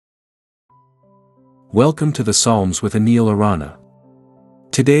Welcome to the Psalms with Anil Arana.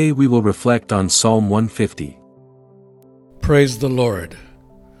 Today we will reflect on Psalm 150. Praise the Lord.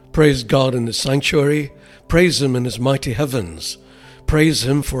 Praise God in His sanctuary. Praise Him in His mighty heavens. Praise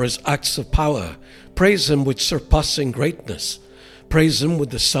Him for His acts of power. Praise Him with surpassing greatness. Praise Him with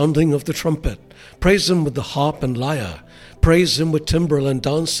the sounding of the trumpet. Praise Him with the harp and lyre. Praise Him with timbrel and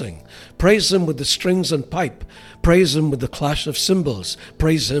dancing. Praise Him with the strings and pipe. Praise Him with the clash of cymbals.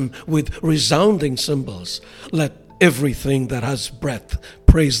 Praise Him with resounding cymbals. Let everything that has breath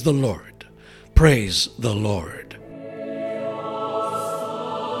praise the Lord. Praise the Lord.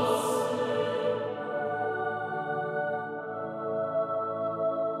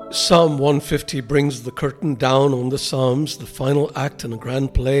 Psalm 150 brings the curtain down on the Psalms, the final act in a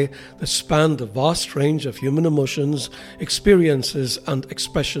grand play that spanned a vast range of human emotions, experiences, and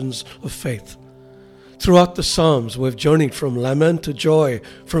expressions of faith. Throughout the Psalms, we've journeyed from lament to joy,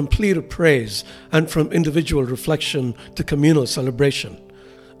 from plea to praise, and from individual reflection to communal celebration.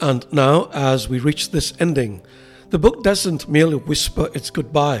 And now, as we reach this ending, the book doesn't merely whisper its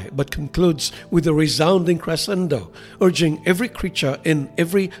goodbye, but concludes with a resounding crescendo, urging every creature in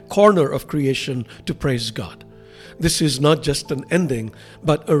every corner of creation to praise God. This is not just an ending,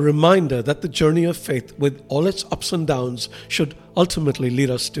 but a reminder that the journey of faith, with all its ups and downs, should ultimately lead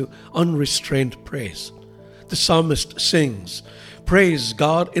us to unrestrained praise. The psalmist sings, "Praise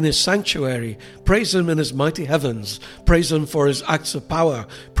God in His sanctuary, praise Him in His mighty heavens, praise Him for His acts of power,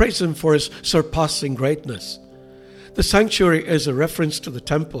 praise Him for His surpassing greatness." The sanctuary is a reference to the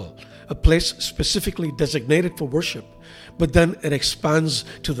temple, a place specifically designated for worship, but then it expands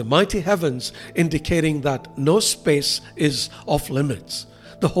to the mighty heavens, indicating that no space is off limits.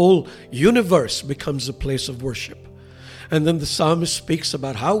 The whole universe becomes a place of worship. And then the psalmist speaks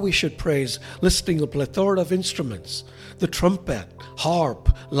about how we should praise, listing a plethora of instruments: the trumpet, harp,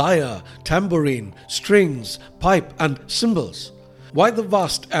 lyre, tambourine, strings, pipe, and cymbals. Why the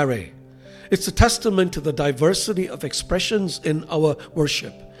vast array? It's a testament to the diversity of expressions in our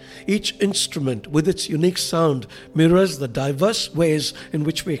worship. Each instrument, with its unique sound, mirrors the diverse ways in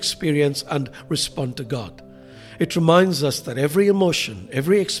which we experience and respond to God. It reminds us that every emotion,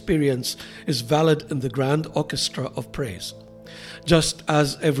 every experience is valid in the grand orchestra of praise. Just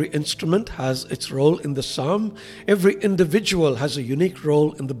as every instrument has its role in the psalm, every individual has a unique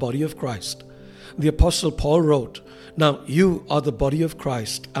role in the body of Christ. The Apostle Paul wrote, "Now you are the body of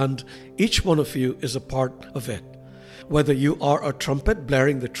Christ, and each one of you is a part of it." Whether you are a trumpet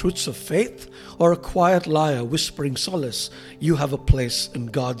blaring the truths of faith or a quiet lyre whispering solace, you have a place in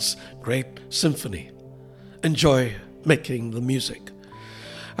God's great symphony. Enjoy making the music.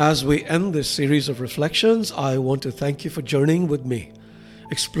 As we end this series of reflections, I want to thank you for journeying with me.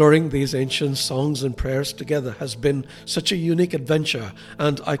 Exploring these ancient songs and prayers together has been such a unique adventure,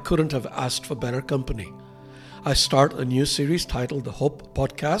 and I couldn't have asked for better company. I start a new series titled The Hope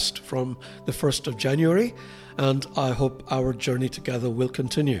Podcast from the 1st of January, and I hope our journey together will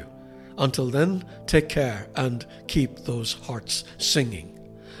continue. Until then, take care and keep those hearts singing.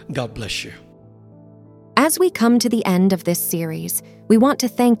 God bless you. As we come to the end of this series, we want to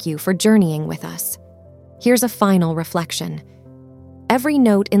thank you for journeying with us. Here's a final reflection. Every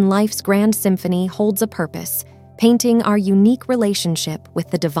note in life's grand symphony holds a purpose, painting our unique relationship with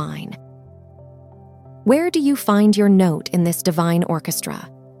the divine. Where do you find your note in this divine orchestra?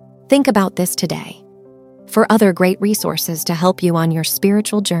 Think about this today. For other great resources to help you on your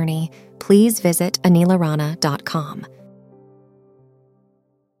spiritual journey, please visit anilarana.com.